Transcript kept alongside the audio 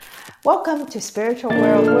Welcome to Spiritual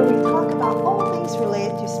World, where we talk about all things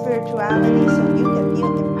related to spirituality so you can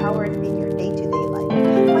feel empowered in your day-to-day life.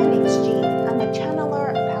 My name's Jean. I'm a channeler,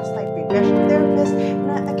 a past life regression therapist, and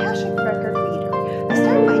an Akashic record reader. I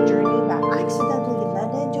started my journey by accidentally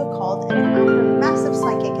landing into a cult, and after a massive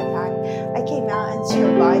psychic attack, I came out and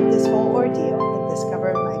survived this whole ordeal and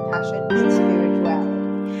discovered my passion in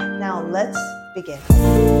spirituality. Now let's begin.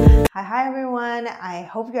 Hi everyone. I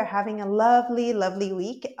hope you're having a lovely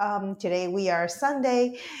week. Today we are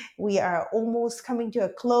Sunday. We are almost coming to a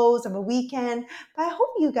close of a weekend, but I hope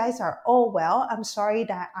you guys are all well. I'm sorry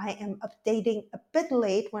that I am updating a bit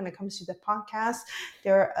late when it comes to the podcast.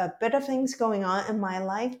 There are a bit of things going on in my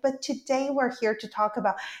life, but today we're here to talk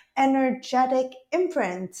about energetic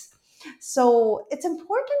imprints. So it's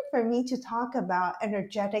important for me to talk about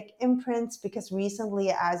energetic imprints because recently,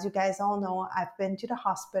 as you guys all know, I've been to the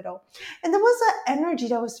hospital and there was an energy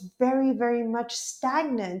that was very much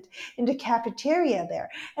stagnant in the cafeteria there.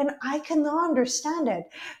 And I cannot understand it.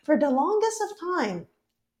 For the longest of time,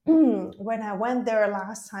 when I went there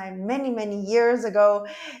last time, many years ago,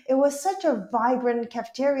 it was such a vibrant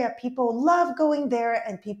cafeteria. People loved going there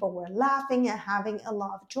and people were laughing and having a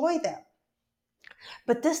lot of joy there.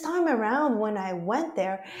 But this time around, when I went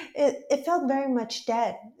there, it felt very much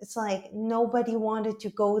dead. It's like nobody wanted to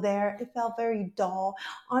go there. It felt very dull,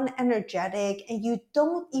 unenergetic, and you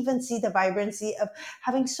don't even see the vibrancy of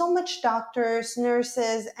having so much doctors,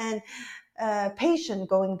 nurses, and patient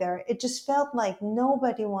going there. It just felt like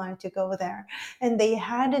nobody wanted to go there. And they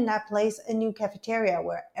had in that place a new cafeteria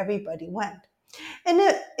where everybody went. And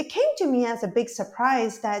it came to me as a big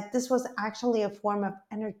surprise that this was actually a form of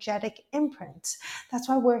energetic imprints. That's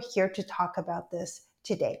why we're here to talk about this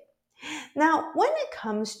today. Now, when it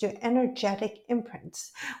comes to energetic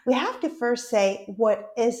imprints, we have to first say,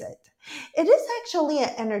 what is it? It is actually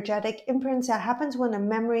an energetic imprint that happens when a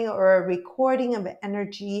memory or a recording of an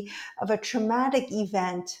energy of a traumatic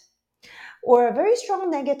event or a very strong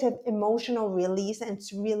negative emotional release and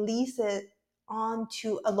release it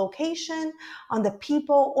onto a location, on the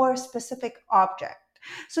people, or a specific object.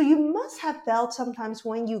 So you must have felt sometimes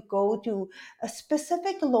when you go to a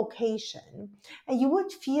specific location and you would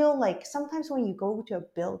feel like sometimes when you go to a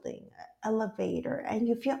building, an elevator, and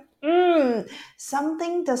you feel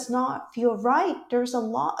something does not feel right. There's a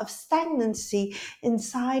lot of stagnancy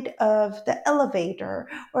inside of the elevator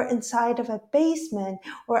or inside of a basement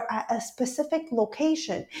or at a specific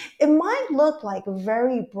location. It might look like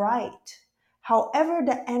very bright. However,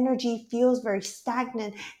 the energy feels very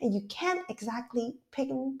stagnant and you can't exactly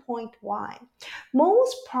pinpoint why.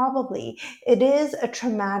 Most probably, it is a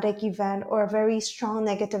traumatic event or a very strong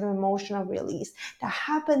negative emotional release that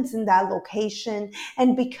happens in that location.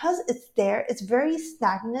 And because it's there, it's very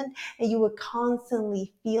stagnant and you will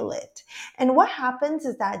constantly feel it. And what happens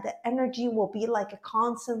is that the energy will be like a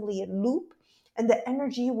constantly loop and the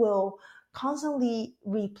energy will constantly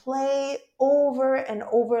replay over and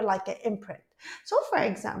over like an imprint. So, for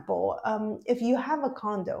example, if you have a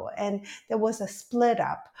condo and there was a split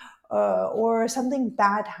up or something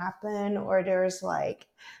bad happened, or there's like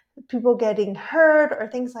people getting hurt or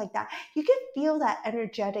things like that, you can feel that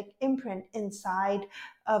energetic imprint inside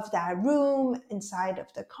of that room, inside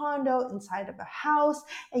of the condo, inside of a house,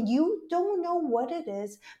 and you don't know what it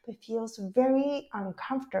is, but feels very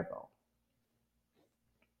uncomfortable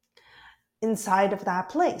inside of that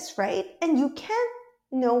place, right? And you can't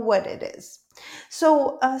know what it is.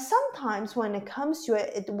 So sometimes when it comes to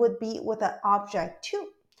it, it would be with an object too.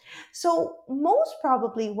 So most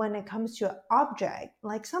probably when it comes to an object,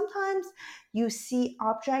 like sometimes you see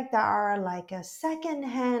objects that are like a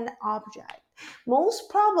second-hand object. Most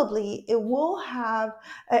probably it will have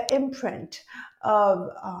an imprint of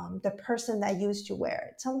the person that used to wear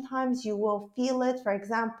it. Sometimes you will feel it, for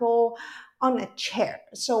example, on a chair.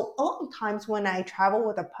 So a lot of times when I travel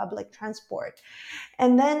with a public transport,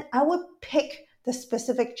 and then I would pick the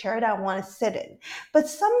specific chair that I want to sit in. But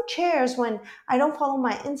some chairs, when I don't follow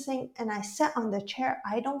my instinct and I sit on the chair,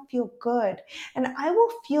 I don't feel good. And I will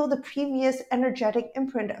feel the previous energetic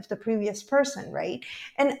imprint of the previous person, right?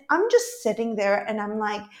 And I'm just sitting there and I'm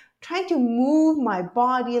like, trying to move my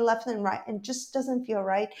body left and right and just doesn't feel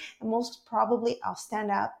right. And most probably I'll stand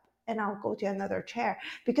up and I'll go to another chair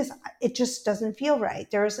because it just doesn't feel right.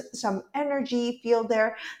 There's some energy feel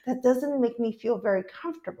there that doesn't make me feel very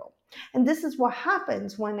comfortable. And this is what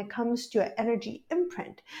happens when it comes to an energy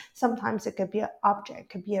imprint. Sometimes it could be an object, it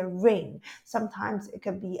could be a ring. Sometimes it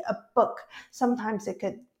could be a book. Sometimes it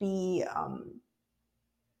could be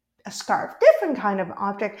a scarf, different kind of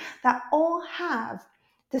object that all have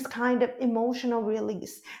this kind of emotional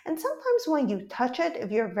release. And sometimes when you touch it,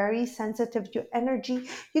 if you're very sensitive to energy,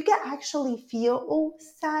 you can actually feel, oh,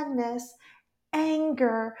 sadness,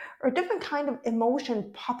 anger, or different kind of emotion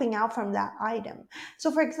popping out from that item. So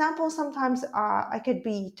for example, sometimes I could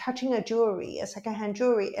be touching a jewelry, a secondhand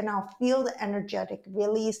jewelry, and I'll feel the energetic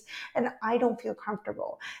release and I don't feel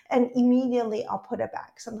comfortable, and immediately I'll put it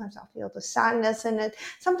back. Sometimes I'll feel the sadness in it,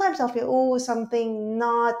 sometimes I'll feel, oh, something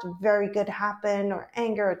not very good happened, or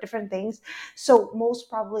anger, or different things. So most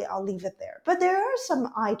probably I'll leave it there. But there are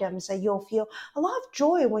some items that you'll feel a lot of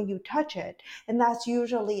joy when you touch it, and that's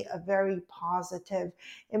usually a very positive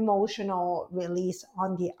emotional release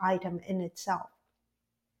on the item in itself.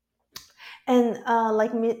 And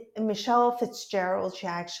like Michelle Fitzgerald, she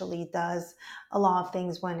actually does a lot of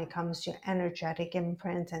things when it comes to energetic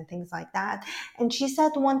imprint and things like that. And she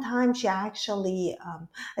said one time she actually,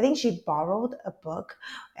 I think she borrowed a book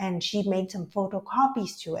and she made some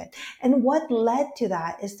photocopies to it. And what led to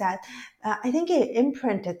that is that I think it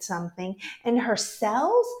imprinted something, and her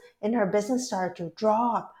sales in her business started to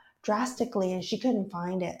drop drastically, and she couldn't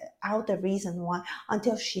find it out the reason why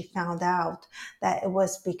until she found out that it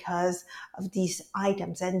was because of these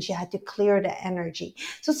items, and she had to clear the energy.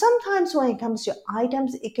 So sometimes when it comes to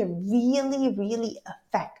items, it can really, really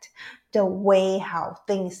affect the way how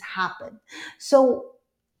things happen. So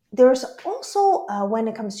there's also when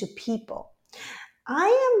it comes to people,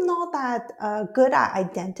 I am not that good at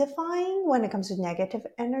identifying when it comes to negative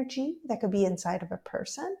energy that could be inside of a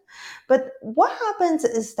person. But what happens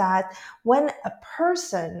is that when a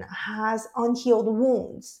person has unhealed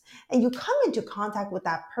wounds and you come into contact with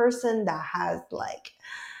that person that has like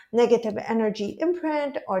negative energy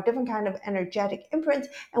imprint or different kind of energetic imprints,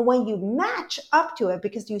 and when you match up to it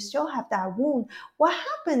because you still have that wound, what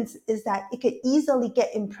happens is that it could easily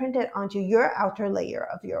get imprinted onto your outer layer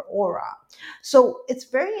of your aura. So it's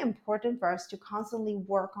very important for us to constantly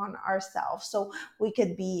work on ourselves so we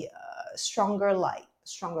could be a stronger light,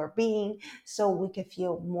 stronger being, so we could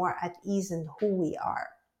feel more at ease in who we are.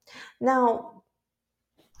 Now,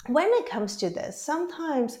 when it comes to this,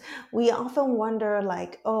 sometimes we often wonder,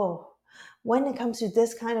 like, oh, when it comes to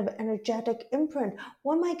this kind of energetic imprint,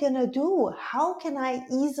 what am I going to do? How can I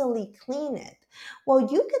easily clean it?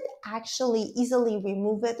 Well, you could actually easily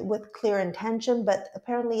remove it with clear intention, but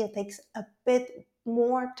apparently it takes a bit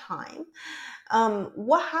more time.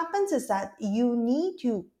 What happens is that you need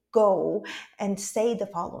to go and say the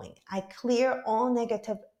following: I clear all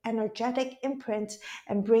negative energetic imprints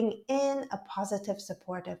and bring in a positive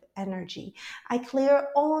supportive energy. I clear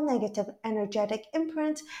all negative energetic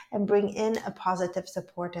imprints and bring in a positive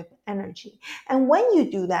supportive energy. And when you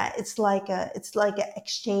do that, it's like an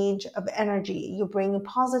exchange of energy. You bring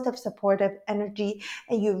positive supportive energy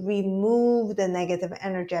and you remove the negative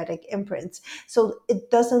energetic imprints, so it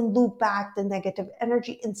doesn't loop back the negative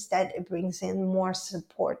energy. Instead, it brings in more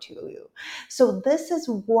support to you. So this is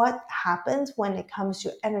what happens when it comes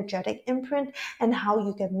to energetic imprint and how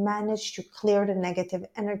you can manage to clear the negative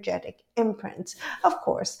energetic imprints. Of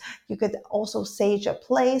course, you could also sage a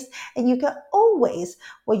place, and you can always,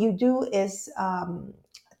 what you do is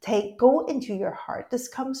go into your heart. This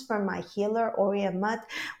comes from my healer Orion Mutt.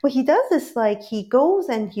 What he does is like he goes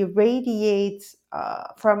and he radiates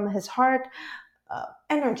from his heart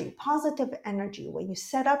energy, positive energy. When you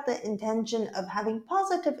set up the intention of having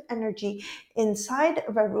positive energy inside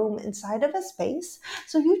of a room, inside of a space,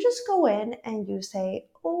 so you just go in and you say,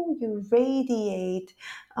 oh, you radiate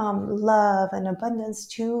love and abundance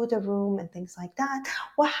to the room and things like that.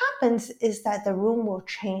 What happens is that the room will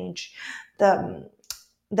change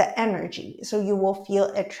the energy. So you will feel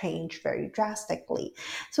a change very drastically.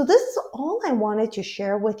 So this is all I wanted to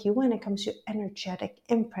share with you when it comes to energetic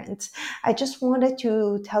imprints. I just wanted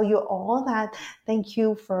to tell you all that. Thank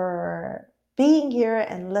you for being here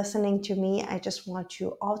and listening to me. I just want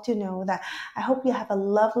you all to know that I hope you have a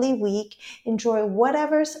lovely week. Enjoy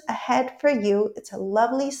whatever's ahead for you. It's a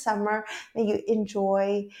lovely summer. May you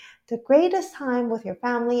enjoy the greatest time with your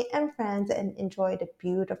family and friends and enjoy the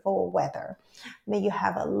beautiful weather. May you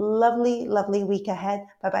have a lovely, lovely week ahead.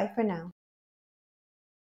 Bye bye for now.